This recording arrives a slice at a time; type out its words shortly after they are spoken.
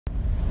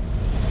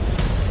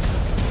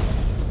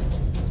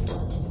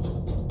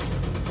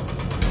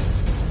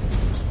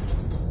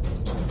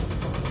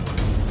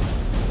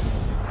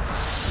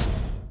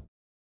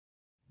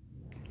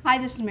Hi,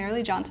 this is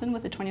Marilee Johnson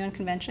with the 21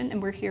 Convention,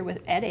 and we're here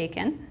with Ed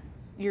Aiken.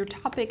 Your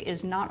topic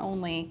is not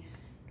only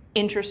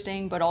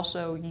interesting, but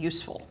also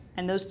useful,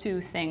 and those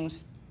two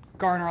things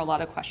garner a lot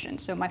of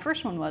questions. So my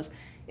first one was,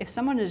 if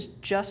someone is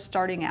just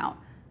starting out,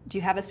 do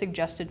you have a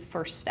suggested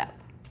first step?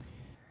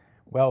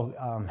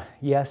 Well,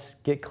 yes,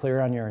 get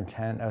clear on your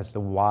intent as to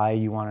why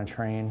you want to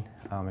train.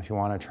 If you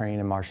want to train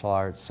in martial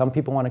arts, some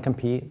people want to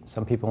compete,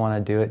 some people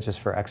want to do it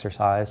just for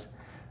exercise.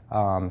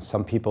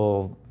 Some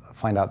people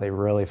find out they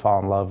really fall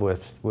in love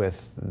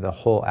with the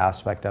whole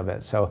aspect of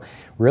it. So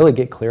really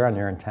get clear on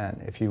your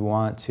intent. If you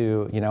want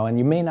to, and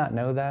you may not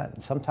know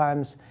that.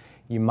 Sometimes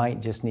you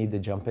might just need to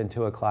jump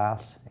into a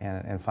class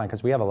and find,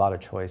 because we have a lot of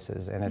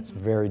choices, and it's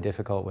very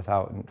difficult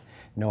without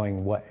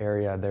knowing what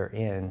area they're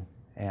in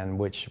and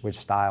which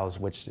styles,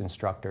 which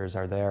instructors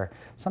are there.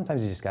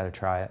 Sometimes you just got to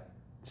try it,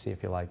 see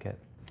if you like it.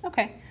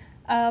 Okay.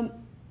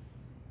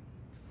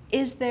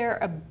 Is there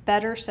a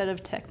better set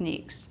of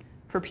techniques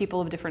for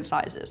people of different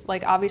sizes?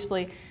 Like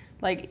obviously,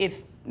 like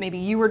if maybe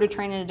you were to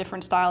train in a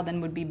different style, then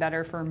would be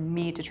better for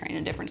me to train in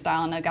a different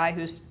style, and a guy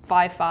who's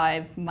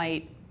 5'5"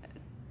 might.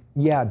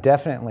 Yeah,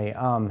 definitely.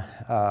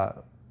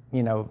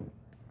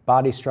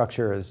 Body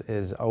structure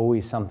is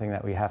always something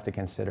that we have to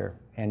consider,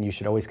 and you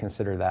should always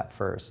consider that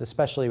first,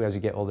 especially as you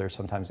get older.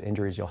 Sometimes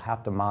injuries, you'll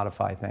have to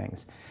modify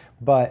things,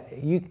 but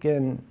you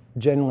can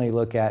generally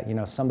look at,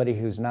 somebody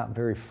who's not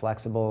very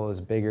flexible,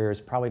 is bigger, is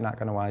probably not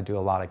going to want to do a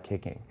lot of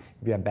kicking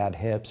if you have bad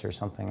hips or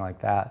something like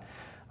that.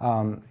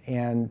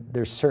 And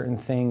there's certain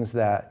things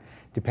that,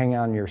 depending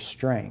on your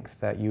strength,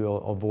 that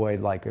you'll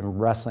avoid. Like in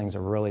wrestling's a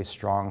really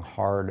strong,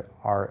 hard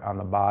art on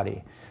the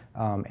body.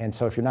 And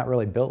so if you're not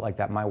really built like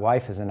that, my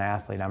wife is an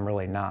athlete, I'm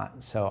really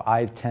not. So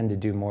I tend to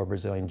do more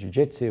Brazilian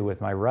Jiu-Jitsu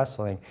with my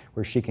wrestling,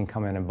 where she can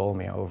come in and bowl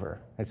me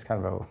over. It's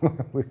kind of a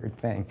weird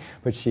thing,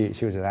 but she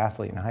was an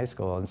athlete in high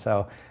school. And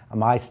so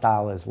my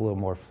style is a little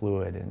more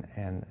fluid,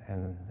 and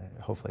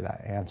hopefully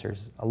that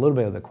answers a little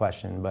bit of the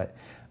question. But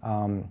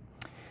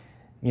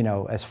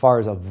as far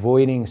as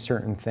avoiding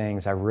certain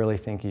things, I really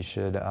think you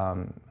should,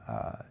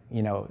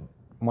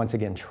 once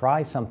again,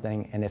 try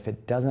something, and if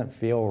it doesn't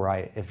feel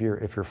right, if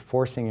you're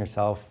forcing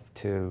yourself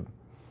to,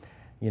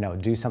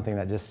 do something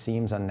that just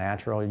seems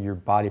unnatural, your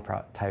body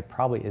type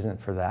probably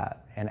isn't for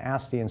that. And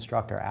ask the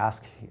instructor,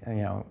 ask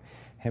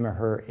him or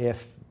her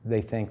if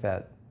they think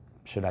that,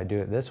 should I do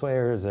it this way,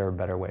 or is there a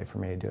better way for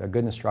me to do it? A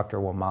good instructor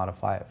will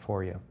modify it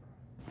for you.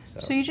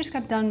 So you just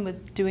got done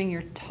with doing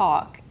your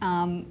talk,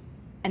 and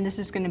this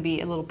is going to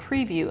be a little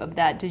preview of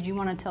that. Did you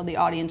want to tell the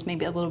audience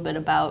maybe a little bit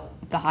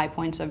about the high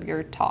points of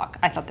your talk?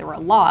 I thought there were a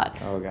lot.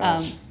 Oh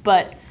gosh.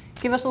 But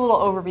give us a little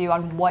overview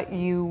on what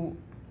you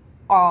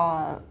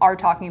are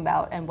talking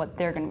about and what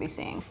they're going to be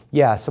seeing.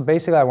 Yeah, so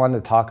basically I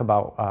wanted to talk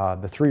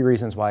about the 3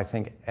 reasons why I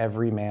think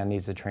every man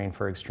needs to train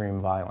for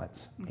extreme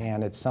violence. Okay.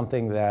 And it's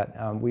something that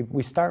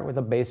we start with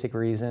a basic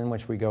reason,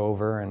 which we go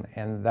over,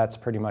 and that's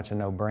pretty much a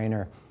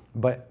no-brainer.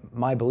 But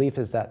my belief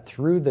is that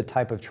through the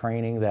type of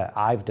training that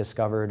I've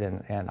discovered,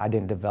 and I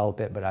didn't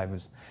develop it, but I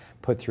was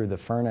put through the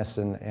furnace,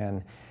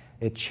 and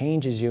it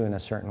changes you in a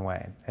certain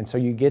way. And so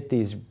you get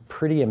these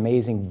pretty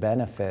amazing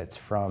benefits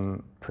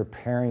from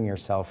preparing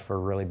yourself for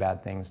really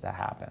bad things to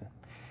happen.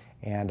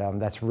 And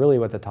that's really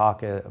what the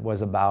talk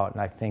was about.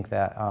 And I think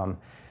that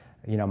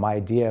my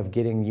idea of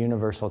getting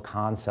universal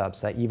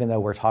concepts, that even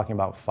though we're talking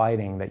about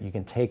fighting, that you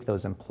can take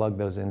those and plug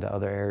those into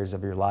other areas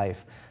of your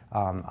life.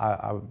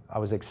 I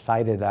was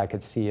excited that I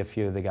could see a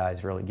few of the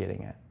guys really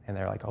getting it. And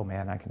they're like, oh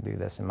man, I can do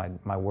this in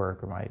my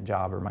work or my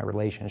job or my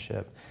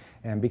relationship.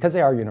 And because they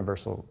are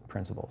universal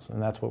principles,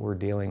 and that's what we're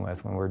dealing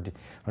with when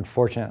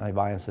unfortunately,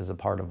 violence is a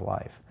part of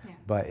life. Yeah.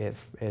 But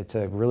it's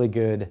a really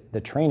good,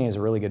 the training is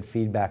a really good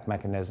feedback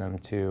mechanism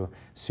to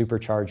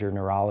supercharge your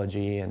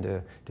neurology and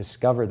to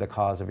discover the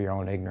cause of your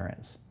own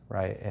ignorance,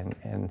 right?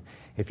 And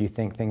if you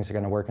think things are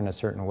going to work in a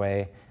certain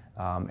way,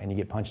 and you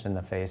get punched in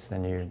the face,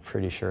 then you're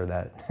pretty sure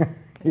that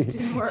it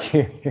didn't work.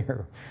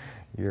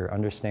 Your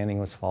understanding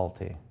was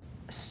faulty.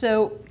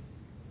 So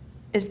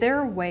is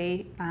there a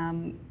way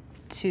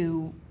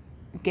to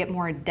get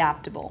more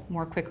adaptable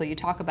more quickly? You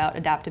talk about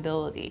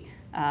adaptability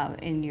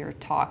in your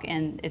talk,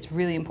 and it's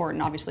really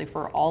important obviously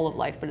for all of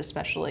life, but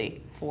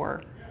especially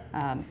for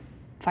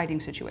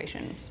fighting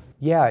situations.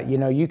 Yeah,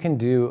 you can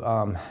do,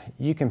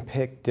 you can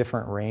pick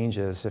different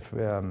ranges. If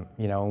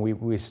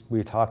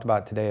we talked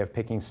about today of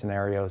picking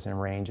scenarios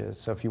and ranges.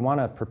 So if you want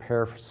to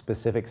prepare for a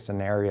specific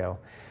scenario,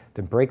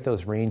 then break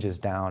those ranges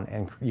down,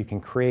 and you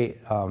can create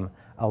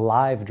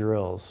alive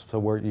drills, so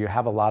where you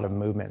have a lot of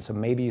movement. So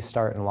maybe you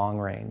start in long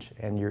range,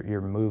 and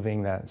you're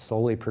moving that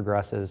slowly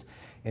progresses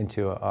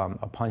into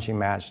a punching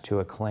match to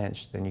a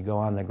clinch. Then you go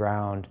on the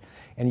ground,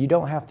 and you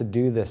don't have to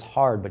do this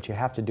hard, but you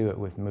have to do it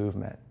with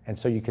movement. And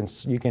so you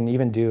can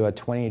even do a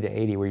 20 to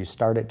 80 where you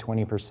start at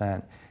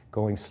 20%,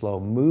 going slow,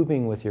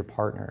 moving with your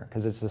partner,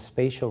 because it's a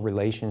spatial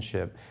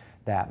relationship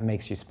that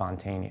makes you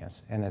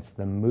spontaneous, and it's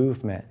the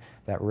movement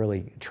that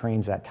really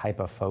trains that type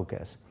of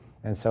focus.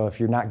 And so if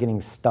you're not getting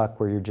stuck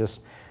where you're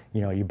just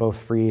you both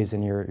freeze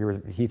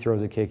and he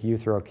throws a kick, you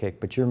throw a kick,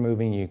 but you're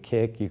moving, you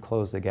kick, you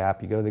close the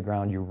gap, you go to the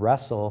ground, you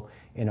wrestle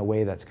in a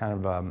way that's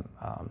kind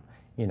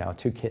of,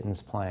 two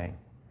kittens playing,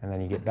 and then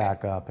you get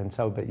back up. And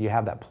so, but you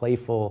have that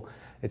playful,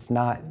 it's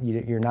not,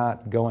 you're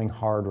not going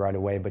hard right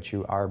away, but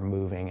you are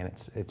moving, and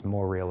it's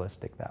more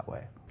realistic that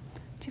way.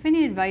 Do you have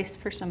any advice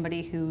for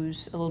somebody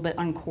who's a little bit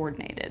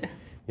uncoordinated?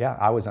 Yeah,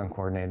 I was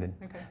uncoordinated.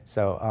 Okay.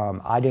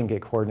 So I didn't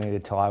get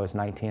coordinated till I was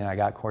 19. I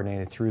got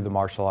coordinated through the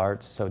martial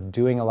arts. So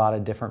doing a lot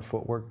of different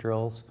footwork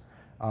drills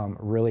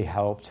really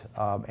helped.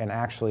 And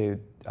actually,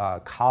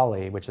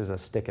 Kali, which is a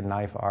stick and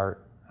knife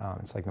art,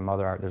 it's like the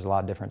mother art. There's a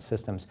lot of different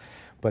systems,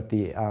 but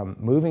the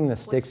moving the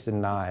sticks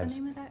and knives. What's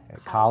the name of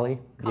that? Kali,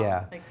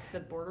 yeah. Like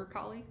the border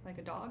collie, like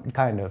a dog.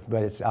 Kind of,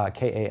 but it's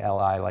Kali,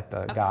 like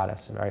the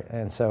goddess, right?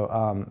 And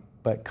so,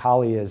 but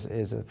Kali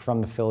is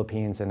from the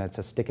Philippines, and it's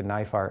a stick and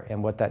knife art.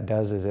 And what that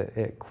does is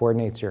it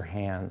coordinates your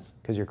hands,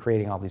 because you're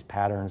creating all these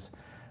patterns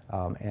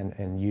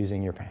and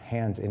using your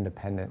hands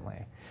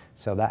independently.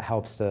 So that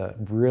helps to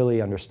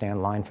really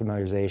understand line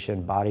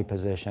familiarization, body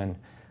position,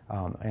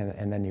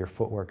 and then your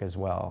footwork as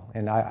well.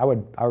 And I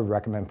would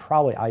recommend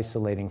probably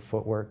isolating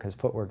footwork, because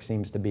footwork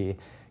seems to be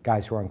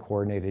guys who are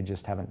uncoordinated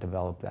just haven't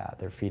developed that.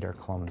 Their feet are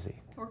clumsy.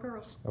 Or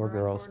girls. Or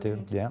girls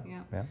too.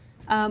 Yeah.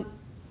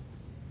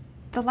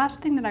 The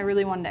last thing that I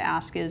really wanted to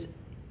ask is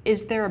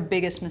there a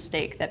biggest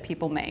mistake that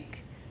people make?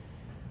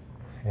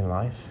 In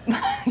life?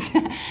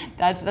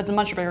 That's a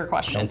much bigger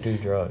question. Don't do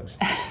drugs.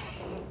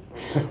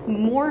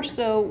 More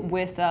so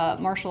with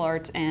martial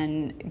arts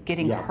and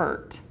getting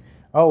hurt.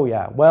 Oh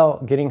yeah,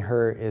 well, getting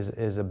hurt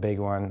is a big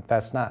one.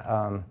 That's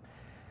not,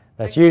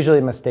 that's usually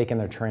a mistake in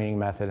their training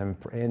method and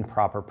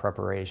improper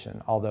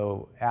preparation.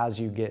 Although as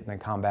you get in the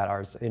combat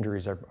arts,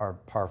 injuries are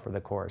par for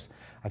the course.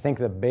 I think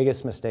the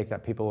biggest mistake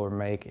that people will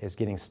make is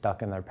getting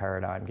stuck in their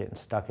paradigm, getting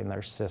stuck in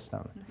their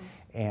system,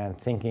 and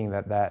thinking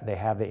that they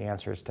have the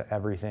answers to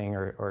everything,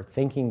 or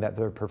thinking that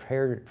they're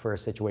prepared for a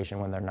situation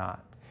when they're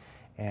not.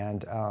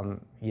 And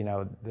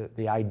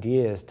the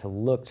idea is to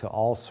look to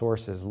all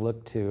sources,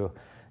 look to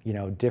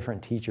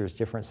different teachers,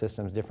 different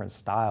systems, different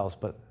styles,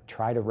 but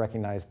try to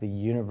recognize the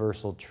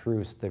universal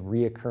truths, the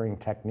reoccurring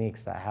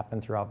techniques that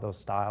happen throughout those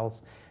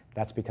styles.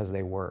 That's because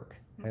they work.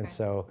 And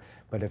so,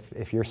 but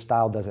if your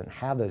style doesn't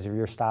have those, if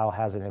your style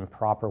has an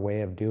improper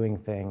way of doing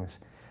things,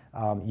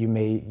 you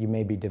may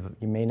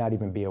not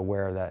even be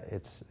aware that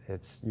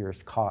you're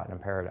caught in a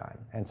paradigm.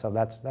 And so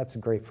that's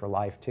great for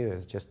life too,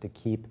 is just to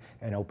keep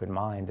an open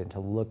mind and to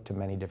look to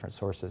many different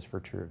sources for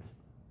truth.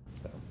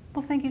 So.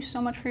 Well, thank you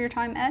so much for your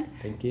time, Ed.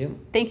 Thank you.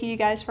 Thank you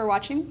guys for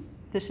watching.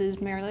 This is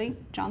Marilee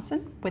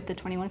Johnson with the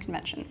 21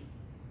 Convention.